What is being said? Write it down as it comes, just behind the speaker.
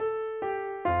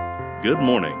Good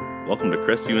morning. Welcome to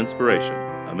Crestview Inspiration,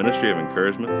 a ministry of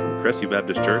encouragement from Crestview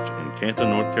Baptist Church in Canton,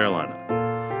 North Carolina.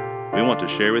 We want to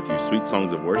share with you sweet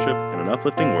songs of worship and an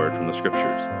uplifting word from the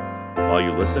Scriptures. While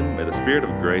you listen, may the Spirit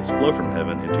of grace flow from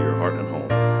heaven into your heart and home,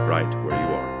 right where you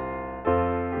are.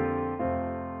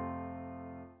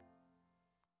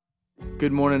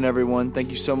 Good morning, everyone. Thank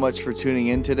you so much for tuning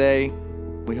in today.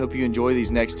 We hope you enjoy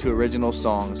these next two original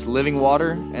songs, Living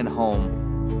Water and Home.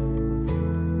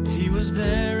 He was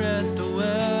there at the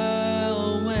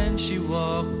well when she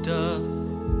walked up.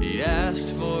 He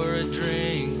asked for a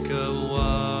drink of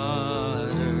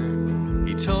water.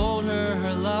 He told her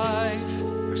her life,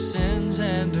 her sins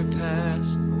and her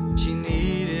past. She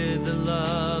needed the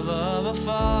love of a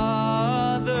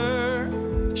father.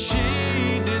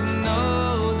 She didn't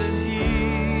know that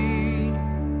he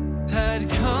had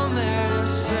come there to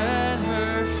set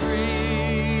her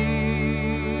free.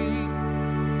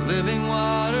 Living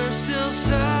water still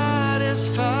satisfies,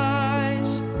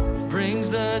 brings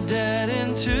the dead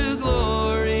into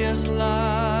glorious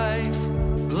life.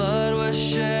 Blood was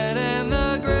shed and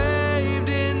the grave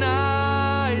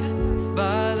denied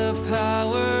by the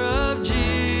power of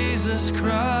Jesus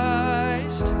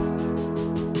Christ.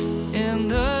 In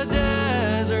the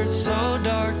desert so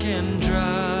dark and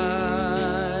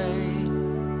dry,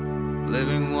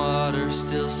 living water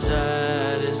still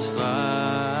satisfies.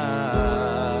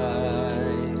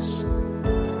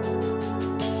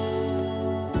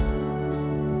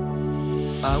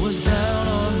 I was down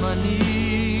on my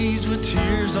knees with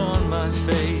tears on my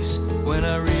face when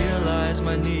I realized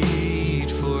my need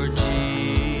for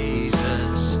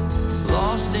Jesus.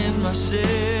 Lost in my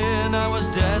sin, I was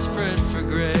desperate for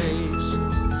grace,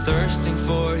 thirsting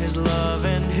for His love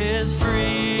and His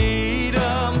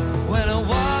freedom. When a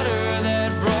water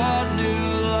that brought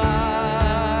new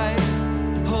life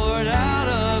poured out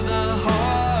of the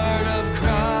heart of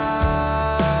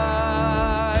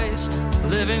Christ,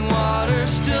 living water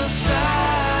still satisfies,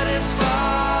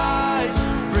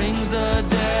 brings the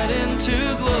dead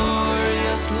into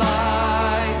glorious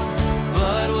life.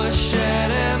 Blood was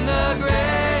shed and the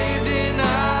grave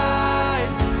denied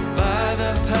by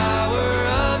the power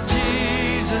of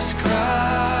Jesus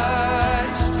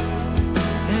Christ.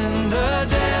 In the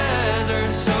desert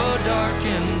so dark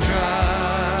and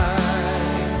dry,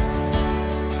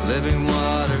 living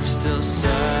water still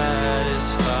satisfies.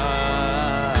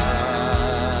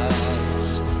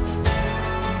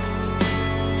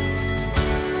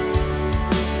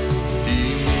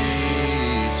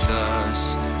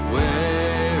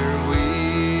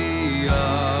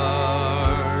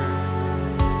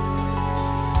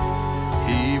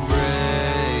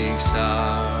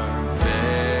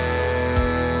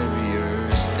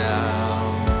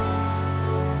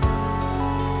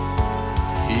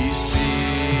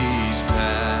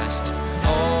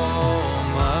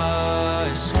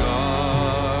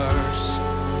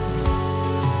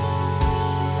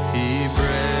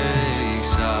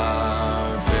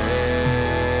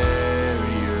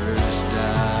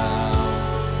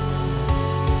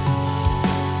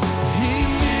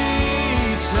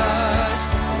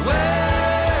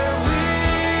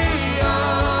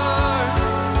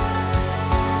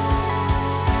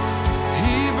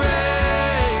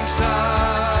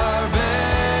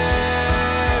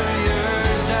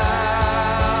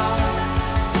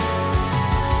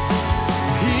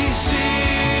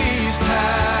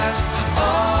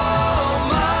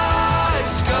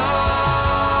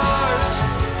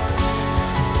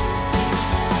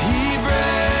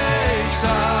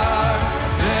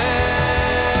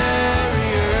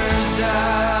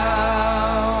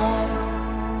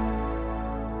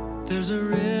 There's a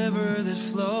river that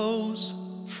flows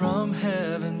from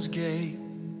heaven's gate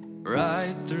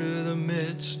right through the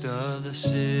midst of the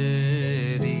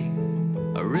city.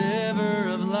 A river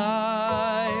of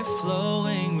life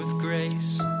flowing with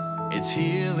grace. It's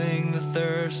healing the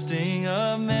thirsting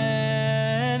of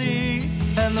many.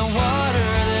 And the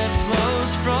water that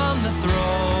flows from the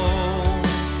throne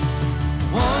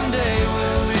one day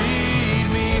will lead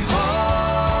me home.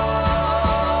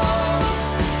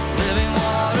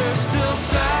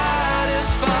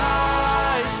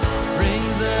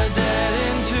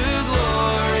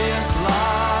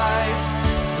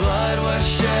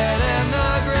 Shed and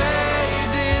the grave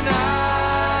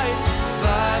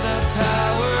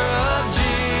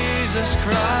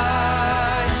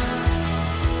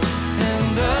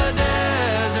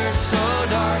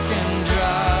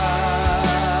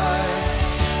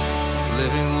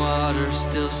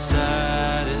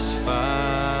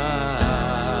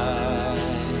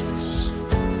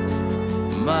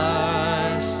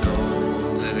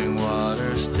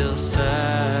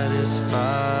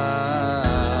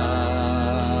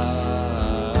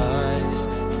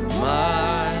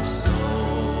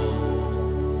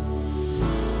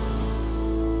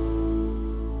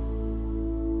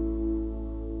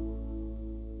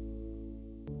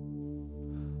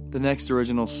The next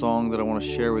original song that I want to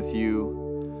share with you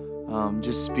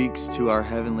just speaks to our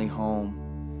heavenly home.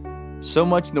 So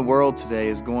much in the world today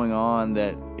is going on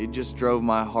that it just drove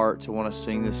my heart to want to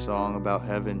sing this song about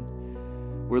heaven.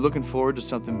 We're looking forward to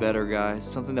something better, guys,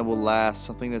 something that will last,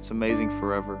 something that's amazing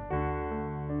forever.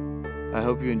 I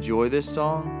hope you enjoy this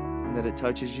song and that it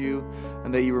touches you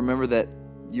and that you remember that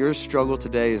your struggle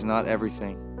today is not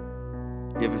everything.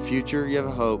 You have a future, you have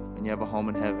a hope, and you have a home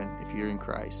in heaven if you're in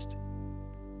Christ.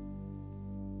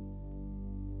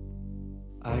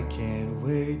 I can't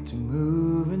wait to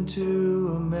move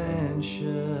into a mansion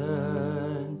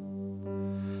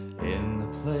in the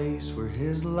place where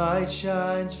His light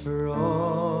shines for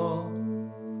all.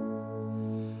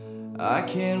 I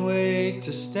can't wait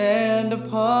to stand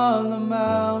upon the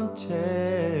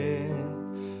mountain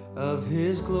of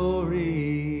His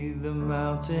glory, the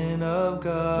mountain of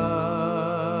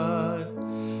God.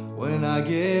 When I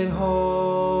get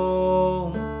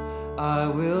home, I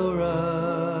will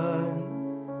run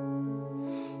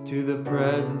to the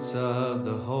presence of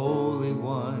the Holy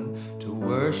One to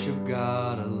worship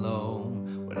God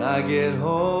alone. When I get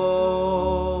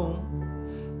home,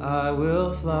 I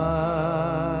will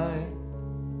fly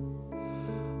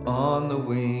on the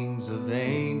wings of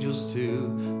angels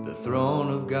to the throne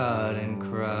of God and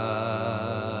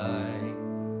cry,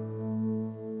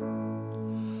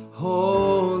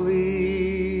 holy,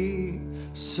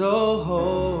 so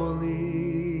holy,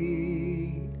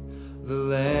 the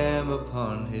Lamb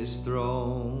upon His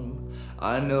throne.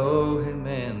 I know Him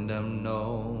and I'm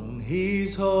known.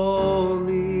 He's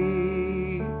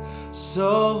holy,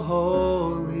 so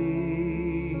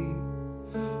holy,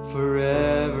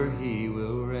 forever He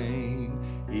will reign.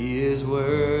 He is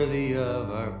worthy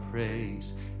of our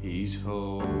praise. He's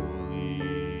holy.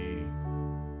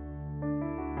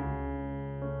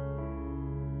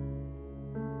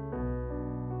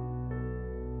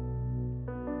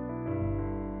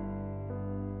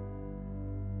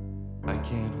 I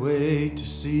can't wait to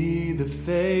see the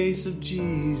face of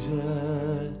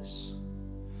Jesus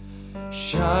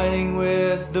shining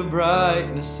with the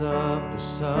brightness of the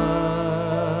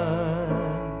sun.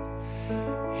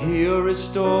 He'll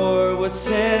restore what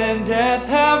sin and death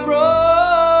have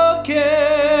broken.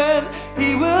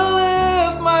 He will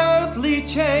lift my earthly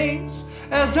chains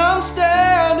as I'm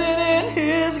standing in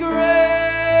His grace.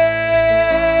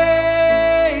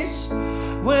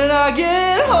 When I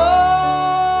get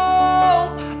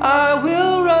home, I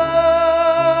will run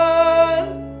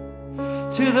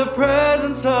to the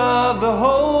presence of the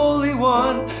Holy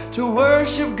One to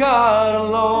worship God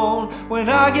alone. When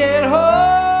I get home,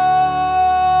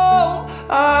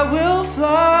 I will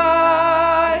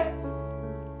fly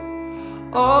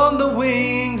on the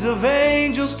wings of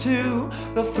angels to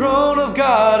the throne of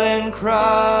God and cry,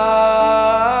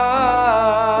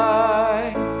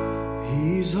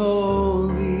 He's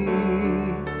holy,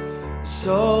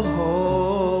 so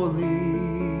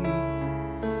holy,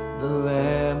 the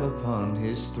Lamb upon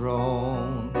His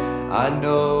throne. I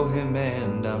know Him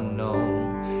and I'm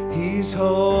known. He's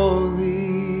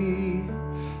holy,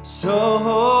 so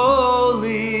holy,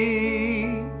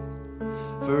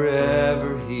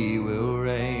 forever He will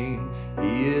reign.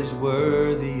 He is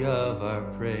worthy of our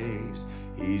praise.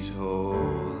 He's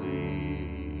holy.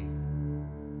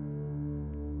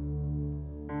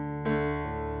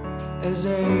 As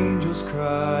angels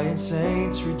cry and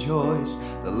saints rejoice,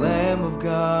 the Lamb of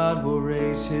God will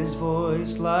raise His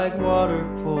voice like water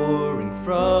pouring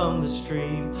from the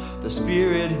stream, the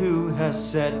Spirit who has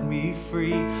set me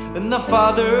free. Then the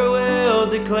Father will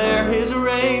declare His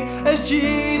reign as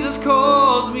Jesus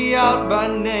calls me out by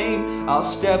name. I'll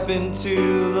step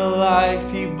into the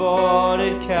life He bought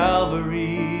at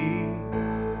Calvary,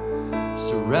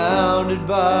 surrounded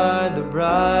by the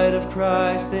bride of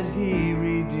Christ that He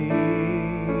redeemed.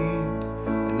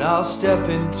 And I'll step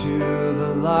into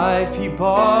the life He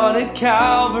bought at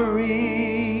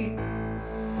Calvary,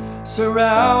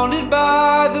 surrounded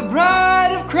by the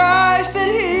bride of Christ that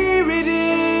He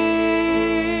redeemed.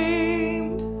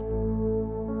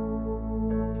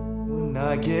 When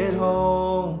I get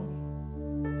home,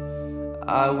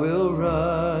 I will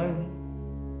run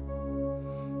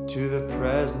to the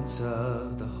presence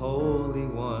of the Holy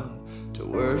One to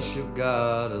worship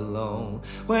God alone.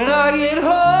 When I get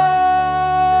home,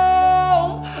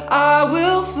 I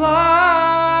will fly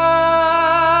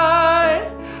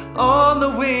on the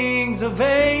wings of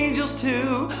angels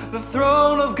to the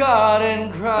throne of God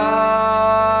and cry,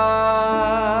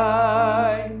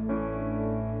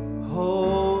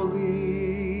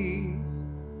 holy,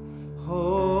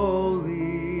 holy,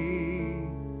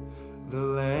 the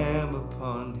Lamb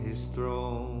upon His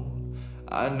throne.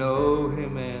 I know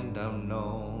Him and I'm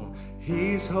known.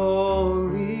 He's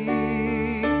holy,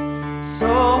 so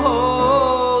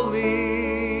holy,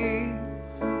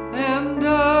 and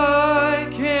I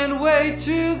can't wait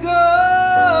to go.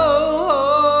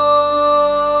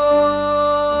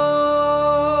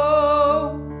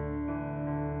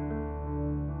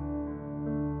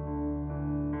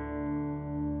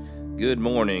 Good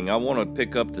morning. I want to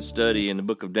pick up the study in the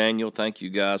book of Daniel. Thank you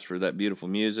guys for that beautiful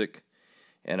music.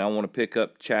 And I want to pick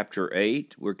up chapter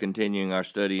 8. We're continuing our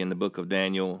study in the book of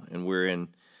Daniel, and we're in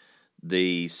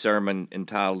the sermon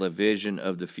entitled A Vision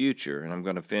of the Future. And I'm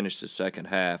going to finish the second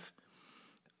half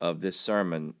of this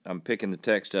sermon. I'm picking the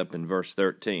text up in verse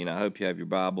 13. I hope you have your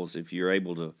Bibles. If you're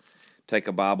able to take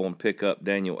a Bible and pick up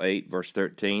Daniel 8, verse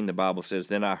 13, the Bible says,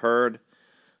 "Then I heard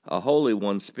a holy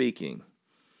one speaking.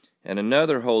 And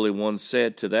another holy one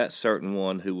said to that certain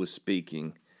one who was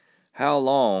speaking, How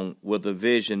long will the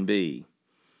vision be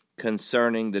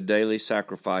concerning the daily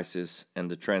sacrifices and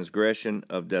the transgression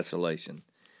of desolation,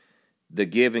 the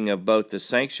giving of both the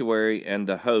sanctuary and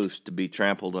the host to be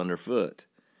trampled underfoot?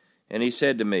 And he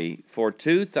said to me, For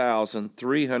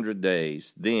 2,300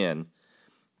 days, then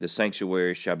the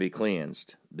sanctuary shall be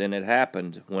cleansed. Then it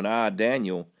happened, when I,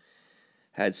 Daniel,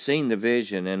 had seen the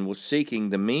vision and was seeking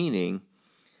the meaning,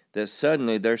 that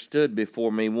suddenly there stood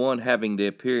before me one having the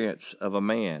appearance of a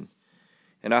man.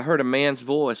 And I heard a man's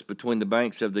voice between the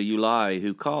banks of the Ulai,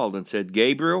 who called and said,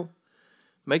 Gabriel,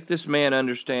 make this man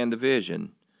understand the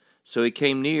vision. So he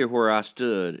came near where I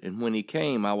stood, and when he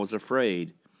came I was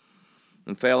afraid,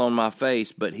 and fell on my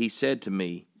face. But he said to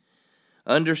me,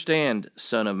 Understand,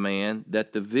 son of man,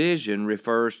 that the vision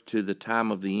refers to the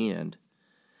time of the end.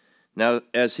 Now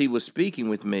as he was speaking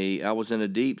with me, I was in a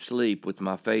deep sleep with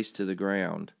my face to the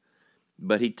ground.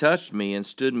 But he touched me and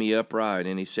stood me upright,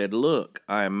 and he said, Look,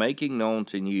 I am making known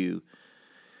to you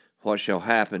what shall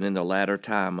happen in the latter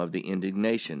time of the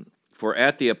indignation. For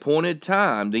at the appointed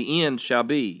time the end shall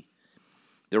be.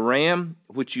 The ram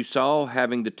which you saw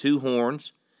having the 2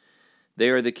 horns, they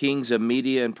are the kings of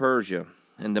Media and Persia,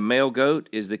 and the male goat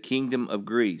is the kingdom of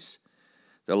Greece.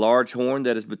 The large horn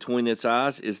that is between its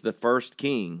eyes is the first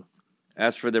king.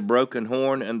 As for the broken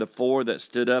horn and the 4 that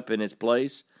stood up in its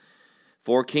place,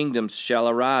 4 kingdoms shall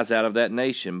arise out of that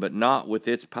nation, but not with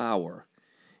its power.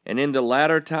 And in the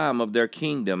latter time of their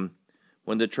kingdom,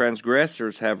 when the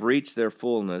transgressors have reached their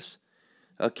fullness,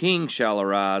 a king shall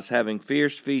arise, having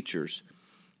fierce features,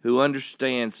 who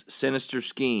understands sinister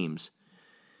schemes.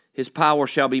 His power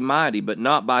shall be mighty, but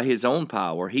not by his own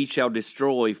power. He shall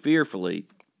destroy fearfully,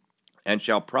 and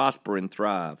shall prosper and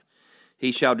thrive.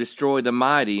 He shall destroy the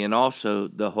mighty and also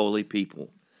the holy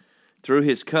people. Through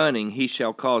his cunning he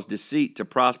shall cause deceit to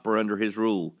prosper under his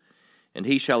rule, and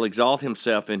he shall exalt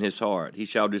himself in his heart. He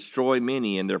shall destroy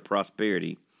many in their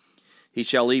prosperity. He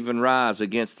shall even rise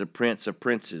against the prince of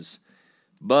princes,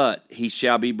 but he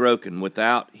shall be broken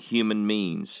without human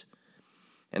means.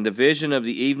 And the vision of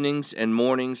the evenings and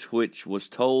mornings which was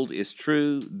told is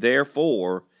true.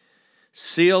 Therefore,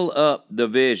 seal up the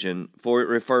vision, for it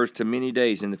refers to many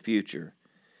days in the future.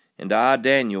 And I,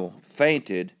 Daniel,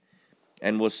 fainted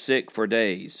and was sick for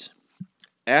days.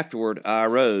 Afterward I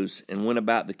arose and went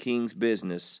about the king's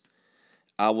business.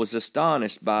 I was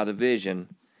astonished by the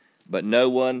vision, but no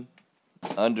one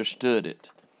understood it.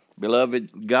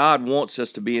 Beloved, God wants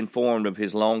us to be informed of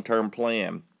his long-term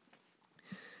plan.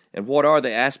 And what are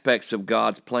the aspects of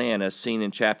God's plan as seen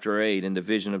in chapter 8 in the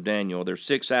vision of Daniel? There's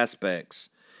 6 aspects.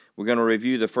 We're going to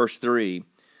review the first 3.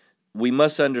 We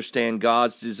must understand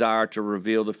God's desire to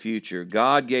reveal the future.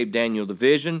 God gave Daniel the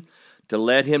vision to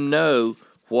let him know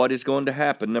what is going to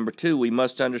happen. Number 2, we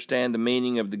must understand the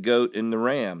meaning of the goat and the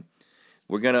ram.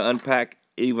 We're going to unpack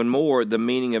even more the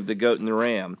meaning of the goat and the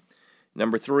ram.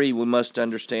 Number 3, we must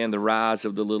understand the rise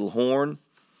of the little horn.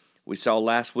 We saw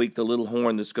last week the little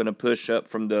horn that's going to push up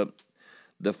from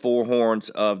the 4 horns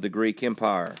of the Greek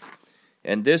Empire.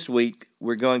 And this week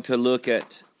we're going to look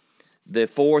at the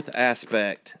 4th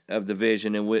aspect of the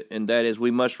vision, and that is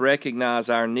we must recognize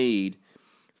our need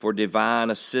for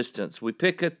divine assistance. We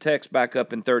pick a text back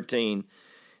up in 13,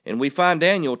 and we find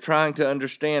Daniel trying to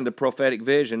understand the prophetic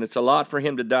vision. It's a lot for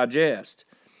him to digest.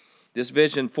 This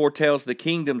vision foretells the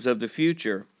kingdoms of the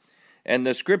future, and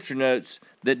the scripture notes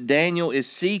that Daniel is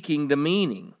seeking the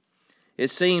meaning.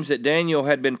 It seems that Daniel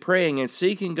had been praying and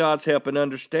seeking God's help in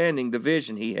understanding the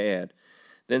vision he had.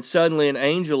 Then suddenly an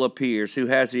angel appears who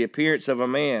has the appearance of a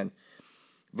man.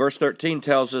 Verse 13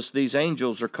 tells us these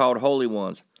angels are called holy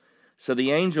ones. So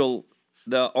the angel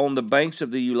on the banks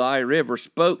of the Ulai River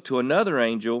spoke to another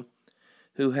angel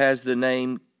who has the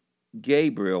name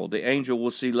Gabriel. The angel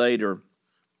we'll see later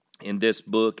in this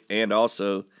book, and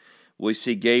also we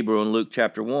see Gabriel in Luke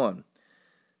chapter 1.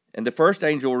 And the first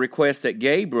angel requests that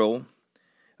Gabriel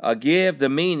give the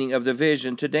meaning of the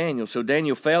vision to Daniel. So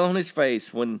Daniel fell on his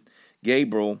face when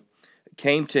Gabriel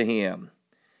came to him.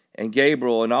 And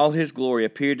Gabriel in all his glory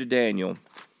appeared to Daniel.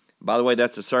 By the way,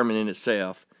 that's a sermon in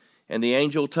itself. And the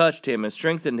angel touched him and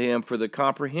strengthened him for the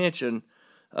comprehension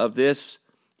of this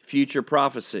future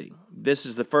prophecy. This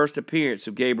is the first appearance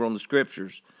of Gabriel in the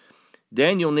Scriptures.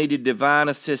 Daniel needed divine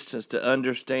assistance to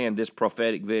understand this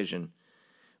prophetic vision.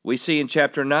 We see in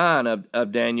chapter 9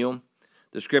 of Daniel,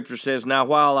 the Scripture says, "Now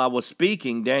while I was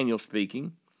speaking," Daniel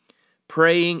speaking,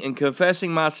 "praying and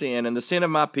confessing my sin and the sin of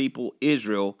my people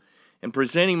Israel, and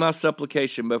presenting my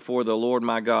supplication before the Lord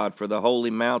my God for the holy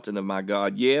mountain of my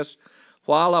God. Yes,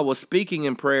 while I was speaking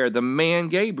in prayer, the man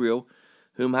Gabriel,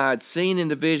 whom I had seen in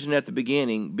the vision at the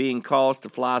beginning, being caused to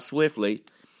fly swiftly,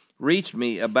 reached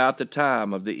me about the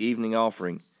time of the evening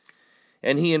offering.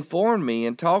 And he informed me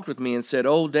and talked with me and said,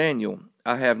 'O Daniel,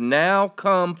 I have now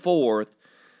come forth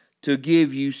to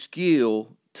give you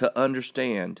skill to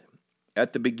understand.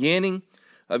 At the beginning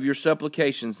of your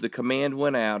supplications the command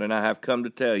went out, and I have come to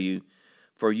tell you,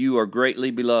 for you are greatly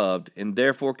beloved, and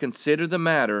therefore consider the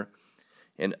matter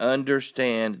and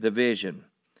understand the vision.'"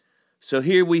 So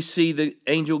here we see the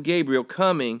angel Gabriel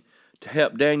coming to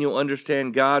help Daniel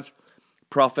understand God's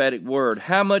prophetic word.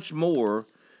 How much more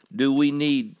do we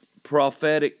need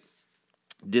prophetic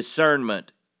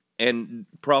discernment and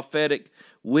prophetic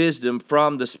wisdom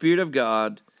from the Spirit of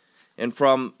God and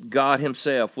from God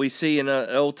himself? We see in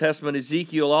the Old Testament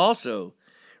Ezekiel also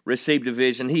received a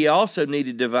vision. He also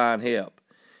needed divine help.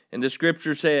 And the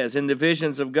Scripture says, "In the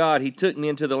visions of God, he took me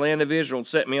into the land of Israel and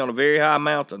set me on a very high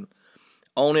mountain.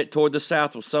 On it toward the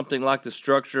south was something like the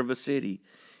structure of a city.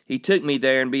 He took me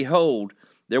there, and behold,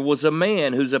 there was a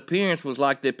man whose appearance was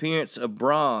like the appearance of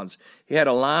bronze. He had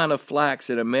a line of flax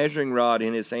and a measuring rod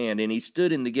in his hand, and he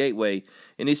stood in the gateway.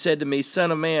 And he said to me,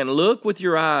 'Son of man, look with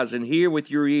your eyes and hear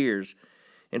with your ears,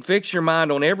 and fix your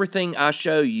mind on everything I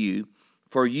show you,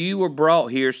 for you were brought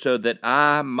here so that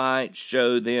I might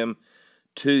show them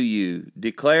to you.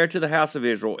 Declare to the house of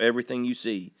Israel everything you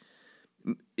see.'"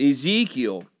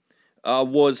 Ezekiel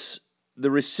was the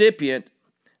recipient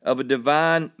of a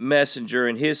divine messenger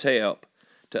and his help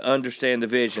to understand the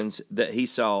visions that he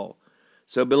saw.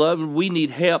 So, beloved, we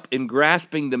need help in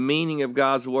grasping the meaning of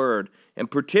God's word,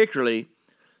 and particularly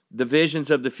the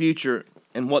visions of the future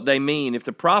and what they mean. If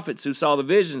the prophets who saw the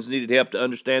visions needed help to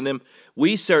understand them,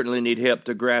 we certainly need help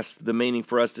to grasp the meaning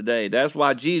for us today. That's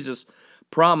why Jesus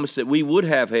promised that we would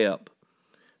have help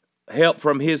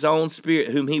from his own Spirit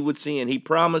whom he would send. He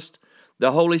promised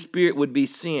the Holy Spirit would be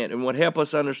sent and would help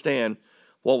us understand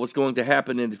what was going to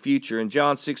happen in the future. In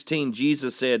John 16,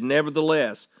 Jesus said,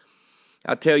 "Nevertheless,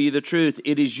 I tell you the truth,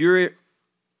 it is your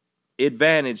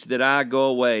advantage that I go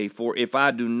away, for if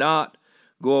I do not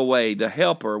go away, the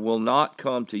Helper will not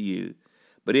come to you.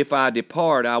 But if I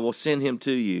depart, I will send him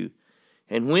to you.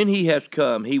 And when he has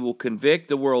come, he will convict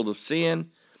the world of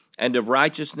sin and of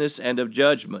righteousness and of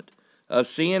judgment. Of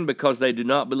sin, because they do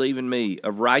not believe in me.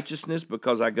 Of righteousness,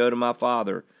 because I go to my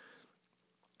Father,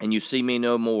 and you see me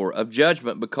no more. Of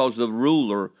judgment, because the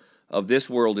ruler of this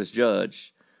world is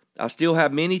judged. I still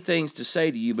have many things to say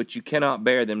to you, but you cannot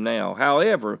bear them now.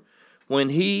 However, when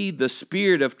he, the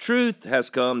Spirit of truth, has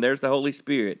come," there's the Holy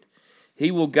Spirit,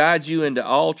 "he will guide you into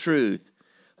all truth,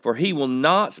 for he will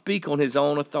not speak on his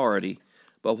own authority,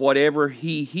 but whatever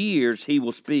he hears he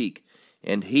will speak,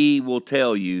 and he will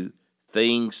tell you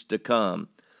things to come."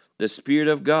 The Spirit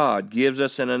of God gives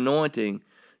us an anointing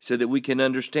so that we can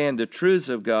understand the truths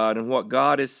of God and what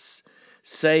God is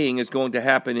saying is going to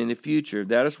happen in the future.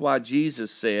 That is why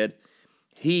Jesus said,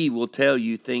 "He will tell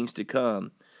you things to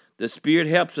come." The Spirit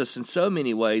helps us in so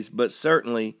many ways, but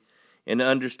certainly in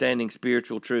understanding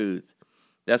spiritual truth.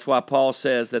 That's why Paul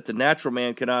says that the natural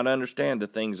man cannot understand the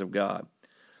things of God.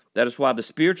 That is why the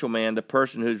spiritual man, the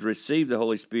person who's received the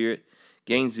Holy Spirit,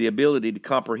 gains the ability to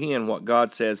comprehend what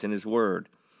God says in his word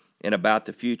and about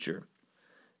the future.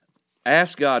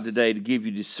 Ask God today to give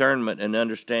you discernment and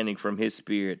understanding from his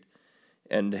Spirit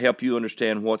and to help you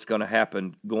understand what's going to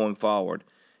happen going forward,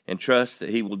 and trust that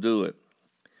he will do it.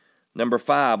 Number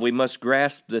 5, we must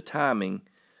grasp the timing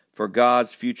for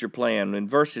God's future plan. In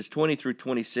verses 20 through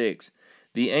 26,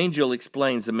 the angel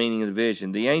explains the meaning of the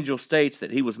vision. The angel states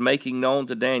that he was making known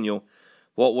to Daniel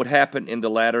what would happen in the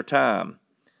latter time,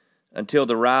 until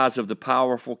the rise of the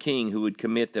powerful king who would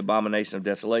commit the abomination of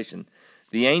desolation.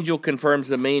 The angel confirms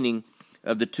the meaning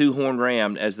of the two-horned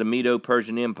ram as the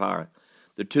Medo-Persian Empire,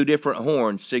 the two different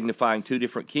horns signifying two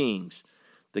different kings,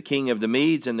 the king of the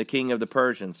Medes and the king of the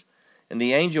Persians. And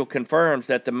the angel confirms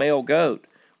that the male goat,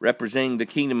 representing the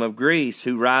kingdom of Greece,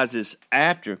 who rises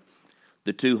after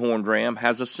The two-horned ram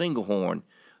has a single horn,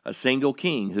 a single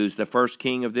king, who's the first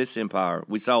king of this empire.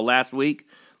 We saw last week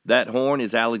that horn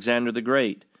is Alexander the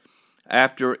Great.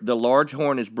 After the large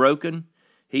horn is broken,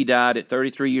 he died at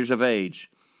 33 years of age.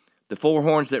 The four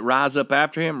horns that rise up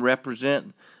after him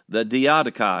represent the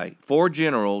Diadochi, four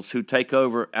generals who take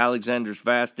over Alexander's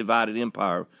vast divided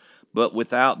empire, but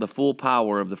without the full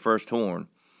power of the first horn,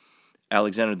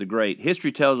 Alexander the Great.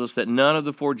 History tells us that none of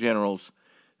the four generals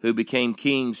who became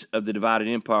kings of the divided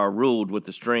empire ruled with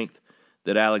the strength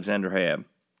that Alexander had.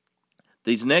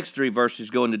 These next three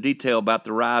verses go into detail about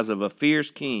the rise of a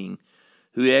fierce king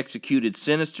who executed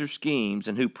sinister schemes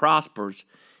and who prospers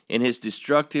in his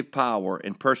destructive power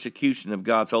and persecution of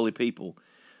God's holy people.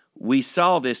 We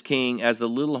saw this king as the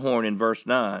little horn in verse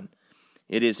 9.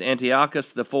 It is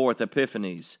Antiochus IV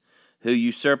Epiphanes who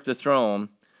usurped the throne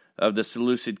of the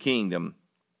Seleucid kingdom,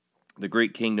 the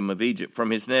Greek kingdom of Egypt,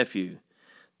 from his nephew,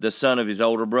 the son of his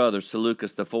older brother,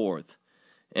 Seleucus IV.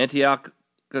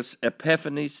 Antiochus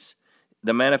Epiphanes,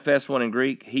 the manifest one in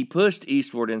Greek, he pushed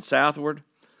eastward and southward,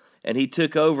 and he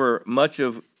took over much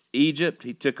of Egypt.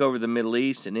 He took over the Middle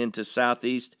East and into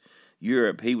southeast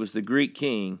Europe. He was the Greek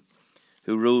king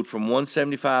who ruled from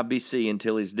 175 BC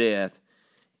until his death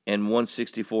in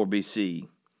 164 BC.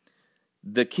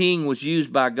 The king was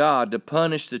used by God to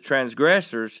punish the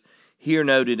transgressors, here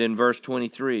noted in verse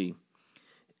 23.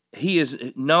 He is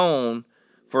known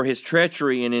for his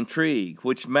treachery and intrigue,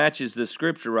 which matches the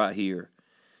scripture right here,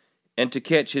 and to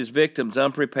catch his victims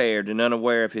unprepared and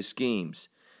unaware of his schemes.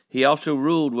 He also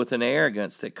ruled with an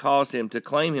arrogance that caused him to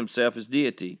claim himself as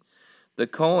deity. The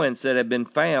coins that had been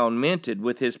found minted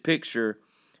with his picture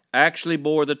actually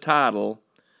bore the title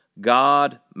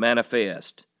God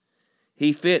Manifest.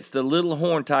 He fits the little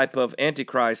horn type of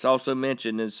Antichrist also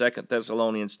mentioned in 2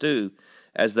 Thessalonians 2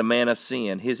 as the man of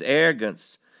sin. His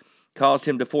arrogance caused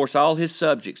him to force all his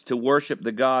subjects to worship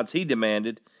the gods he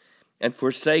demanded and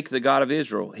forsake the God of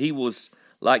Israel. He was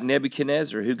like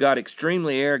Nebuchadnezzar, who got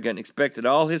extremely arrogant and expected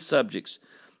all his subjects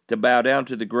to bow down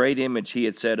to the great image he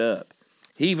had set up.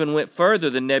 He even went further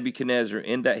than Nebuchadnezzar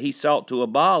in that he sought to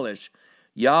abolish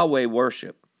Yahweh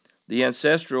worship, the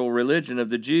ancestral religion of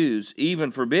the Jews,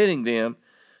 even forbidding them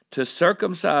to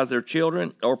circumcise their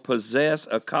children or possess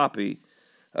a copy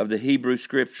of the Hebrew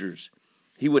Scriptures.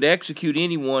 He would execute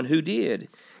anyone who did.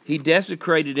 He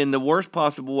desecrated in the worst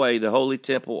possible way the holy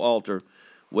temple altar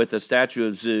with a statue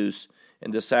of Zeus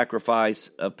and the sacrifice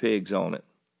of pigs on it.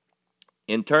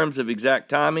 In terms of exact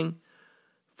timing,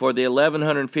 for the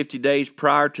 1150 days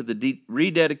prior to the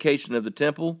rededication of the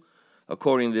temple,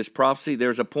 according to this prophecy,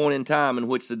 there's a point in time in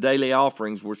which the daily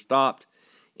offerings were stopped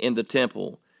in the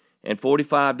temple. And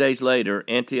 45 days later,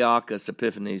 Antiochus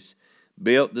Epiphanes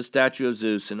built the statue of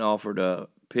Zeus and offered a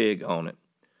pig on it.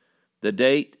 The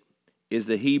date is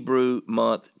the Hebrew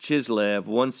month Chislev,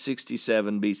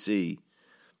 167 BC.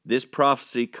 This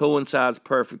prophecy coincides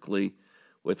perfectly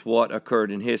with what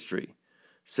occurred in history.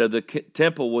 So the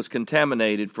temple was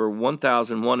contaminated for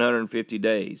 1,150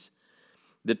 days.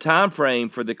 The time frame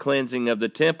for the cleansing of the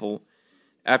temple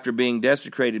after being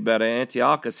desecrated by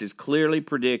Antiochus is clearly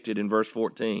predicted in verse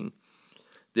 14.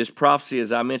 This prophecy,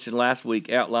 as I mentioned last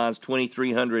week, outlines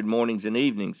 2,300 mornings and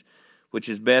evenings, which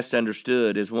is best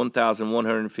understood as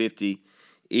 1,150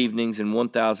 evenings and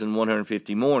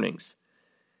 1,150 mornings.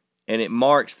 And it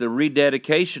marks the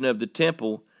rededication of the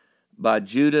temple by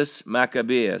Judas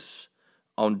Maccabeus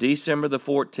on December the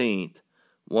 14th,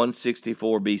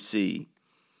 164 BC.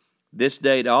 This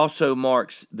date also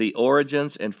marks the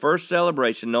origins and first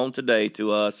celebration known today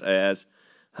to us as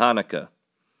Hanukkah.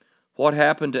 What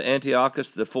happened to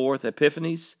Antiochus IV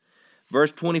Epiphanes?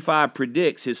 Verse 25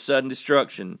 predicts his sudden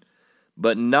destruction,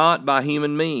 but not by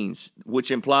human means,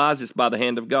 which implies it's by the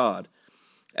hand of God.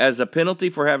 As a penalty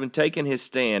for having taken his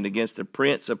stand against the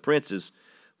Prince of Princes,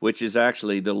 which is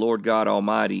actually the Lord God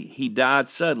Almighty, he died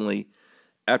suddenly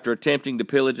after attempting to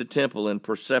pillage a temple in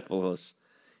Persepolis.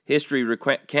 History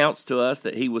recounts to us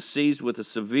that he was seized with a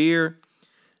severe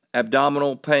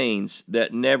abdominal pains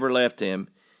that never left him,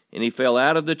 and he fell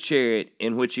out of the chariot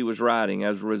in which he was riding.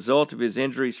 As a result of his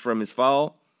injuries from his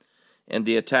fall and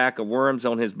the attack of worms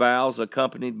on his bowels,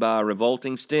 accompanied by a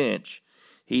revolting stench,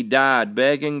 he died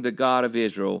begging the God of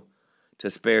Israel to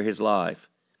spare his life.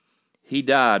 He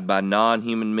died by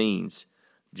non-human means,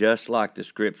 just like the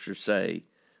Scriptures say.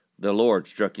 The Lord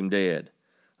struck him dead.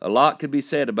 A lot could be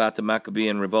said about the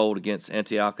Maccabean revolt against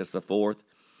Antiochus IV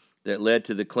that led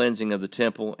to the cleansing of the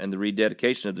temple and the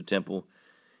rededication of the temple,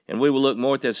 and we will look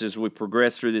more at this as we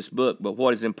progress through this book. But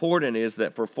what is important is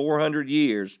that for 400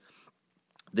 years,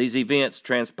 these events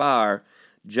transpire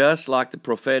just like the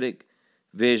prophetic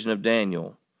vision of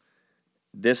Daniel.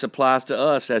 This applies to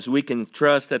us as we can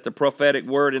trust that the prophetic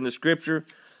word in the Scripture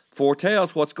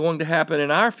foretells what's going to happen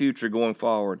in our future going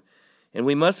forward. And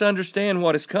we must understand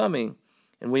what is coming,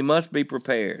 and we must be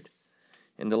prepared.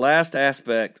 And the last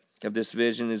aspect of this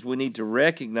vision is we need to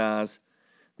recognize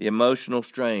the emotional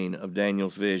strain of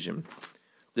Daniel's vision.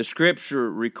 The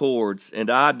Scripture records, "And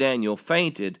I, Daniel,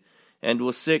 fainted and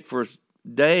was sick for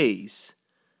days.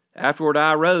 Afterward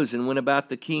I arose and went about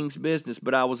the king's business,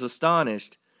 but I was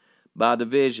astonished by the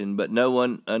vision, but no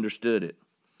one understood it."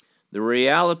 The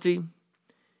reality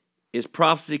is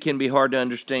prophecy can be hard to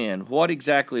understand. What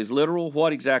exactly is literal?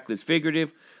 What exactly is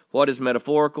figurative? What is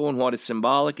metaphorical and what is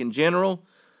symbolic? In general,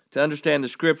 to understand the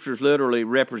Scriptures literally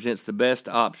represents the best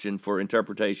option for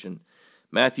interpretation.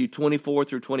 Matthew 24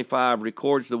 through 25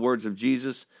 records the words of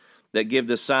Jesus that give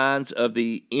the signs of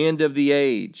the end of the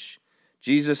age.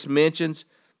 Jesus mentions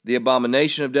the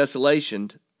abomination of desolation,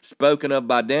 spoken of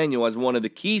by Daniel as one of the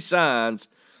key signs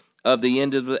of the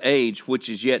end of the age, which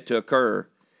is yet to occur.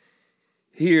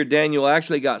 Here, Daniel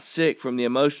actually got sick from the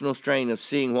emotional strain of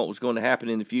seeing what was going to happen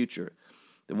in the future.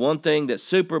 The one thing that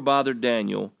super bothered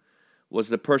Daniel was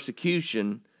the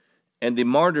persecution and the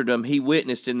martyrdom he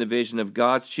witnessed in the vision of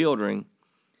God's children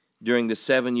during the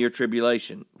 7-year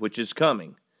tribulation, which is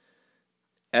coming,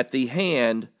 at the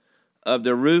hand of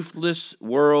the ruthless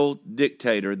world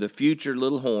dictator, the future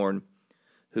little horn,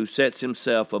 who sets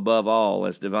himself above all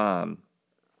as divine.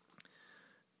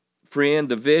 Friend,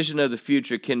 the vision of the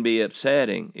future can be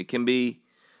upsetting. It can be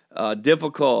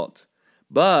difficult,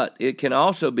 but it can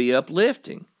also be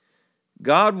uplifting.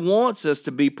 God wants us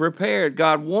to be prepared.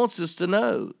 God wants us to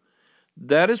know.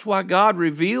 That is why God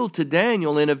revealed to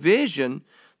Daniel in a vision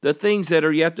the things that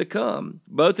are yet to come,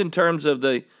 both in terms of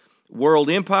the world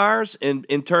empires and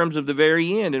in terms of the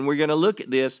very end. And we're going to look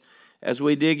at this as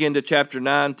we dig into chapter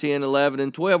 9, 10, 11,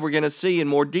 and 12. We're going to see in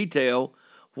more detail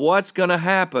what's going to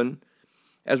happen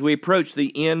as we approach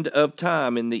the end of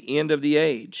time and the end of the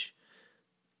age.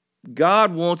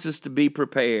 God wants us to be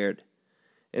prepared.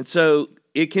 And so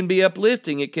it can be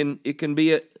uplifting. It can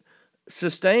be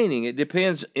sustaining. It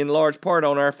depends in large part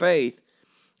on our faith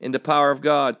in the power of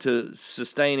God to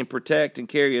sustain and protect and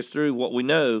carry us through what we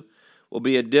know will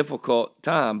be a difficult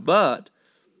time. But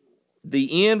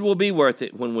the end will be worth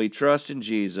it when we trust in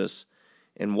Jesus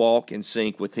and walk in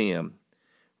sync with Him,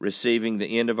 receiving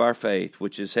the end of our faith,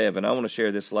 which is heaven. I want to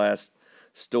share this last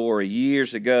story.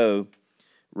 Years ago,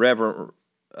 Reverend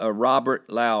Robert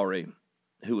Lowry,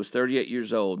 who was 38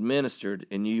 years old, ministered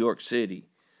in New York City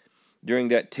during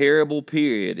that terrible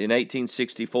period in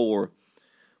 1864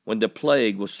 when the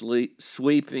plague was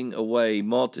sweeping away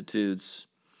multitudes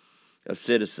of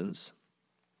citizens.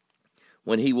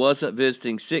 When he wasn't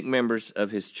visiting sick members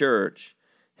of his church,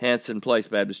 Hanson Place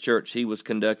Baptist Church, he was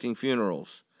conducting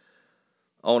funerals.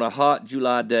 On a hot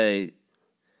July day,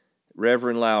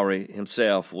 Reverend Lowry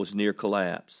himself was near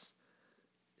collapse.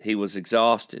 He was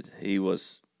exhausted. He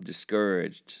was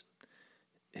discouraged.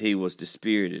 He was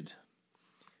dispirited.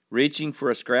 Reaching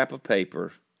for a scrap of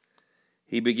paper,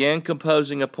 he began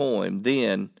composing a poem.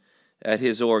 Then, at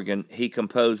his organ, he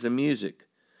composed the music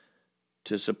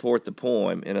to support the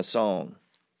poem in a song,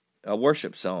 a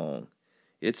worship song.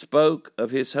 It spoke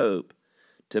of his hope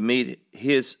to meet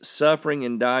his suffering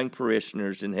and dying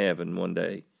parishioners in heaven one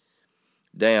day,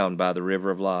 down by the river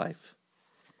of life.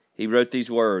 He wrote these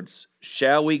words,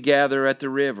 "Shall we gather at the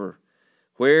river,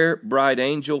 where bright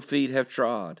angel feet have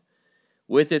trod,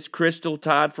 with its crystal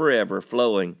tide forever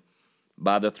flowing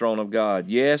by the throne of God?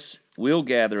 Yes, we'll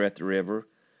gather at the river,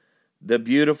 the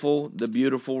beautiful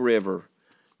river.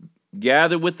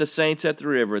 Gather with the saints at the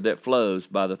river that flows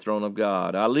by the throne of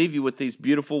God." I leave you with these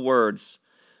beautiful words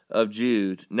of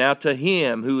Jude. "Now to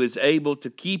Him who is able to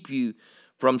keep you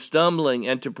from stumbling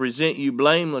and to present you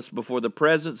blameless before the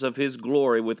presence of His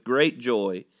glory with great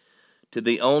joy, to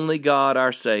the only God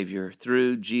our Savior,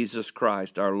 through Jesus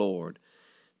Christ our Lord,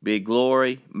 be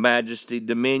glory, majesty,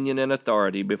 dominion, and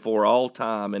authority before all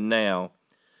time and now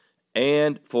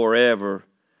and forever.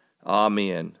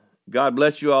 Amen." God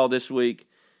bless you all this week,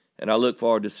 and I look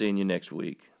forward to seeing you next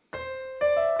week.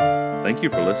 Thank you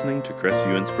for listening to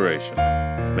Crestview Inspiration.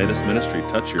 May this ministry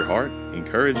touch your heart,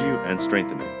 encourage you, and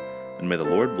strengthen you. And may the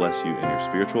Lord bless you in your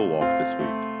spiritual walk this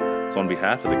week. So on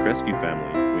behalf of the Crestview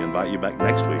family, we invite you back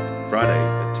next week, Friday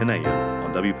at 10 a.m.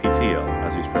 on WPTL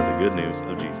as we spread the good news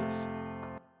of Jesus.